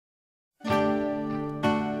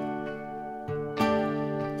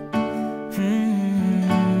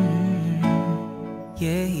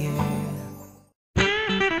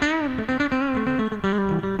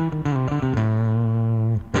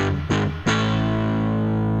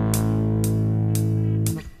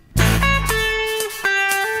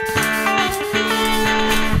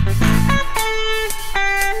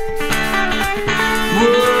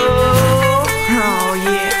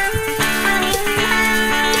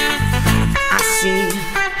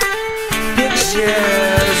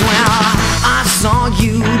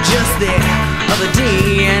you just the other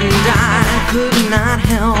day, and I could not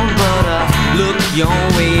help but look your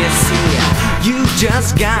way. See, you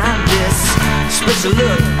just got this special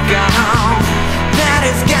look on that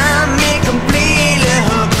has got me completely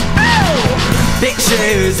hooked. Oh!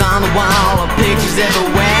 Pictures on the wall, pictures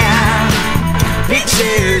everywhere.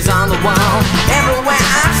 Pictures on the wall, everywhere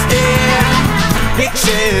I stare.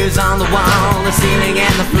 Pictures on the wall, the ceiling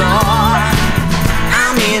and the floor.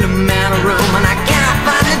 I'm in a metal room and I can't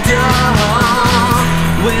find the door.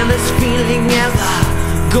 Will this feeling ever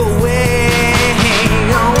go away?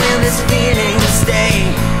 Or will this feeling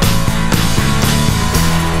stay?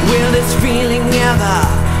 Will this feeling ever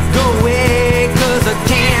go away? 'Cause I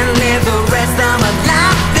can't live the rest of my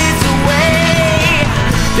life this way.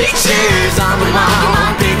 Pictures on the wall,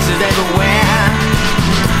 pictures everywhere.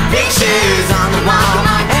 Pictures on the wall,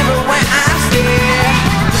 everywhere I stare.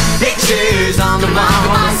 Pictures on the wall,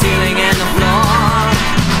 the ceiling and the floor.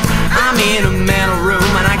 I'm in a metal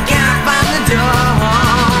room and I can't find the door.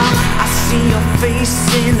 I see your face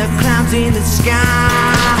in the clouds in the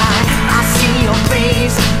sky. I see your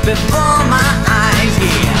face before my eyes,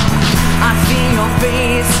 yeah. I see your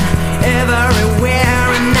face everywhere,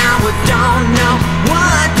 and now I don't know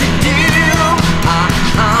what to do.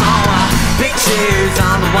 Pictures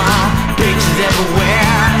on the wall, pictures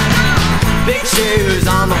everywhere. Pictures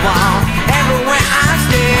on the wall, everywhere I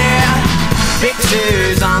stare.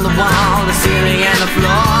 Pictures on the wall, the ceiling and the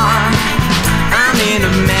floor.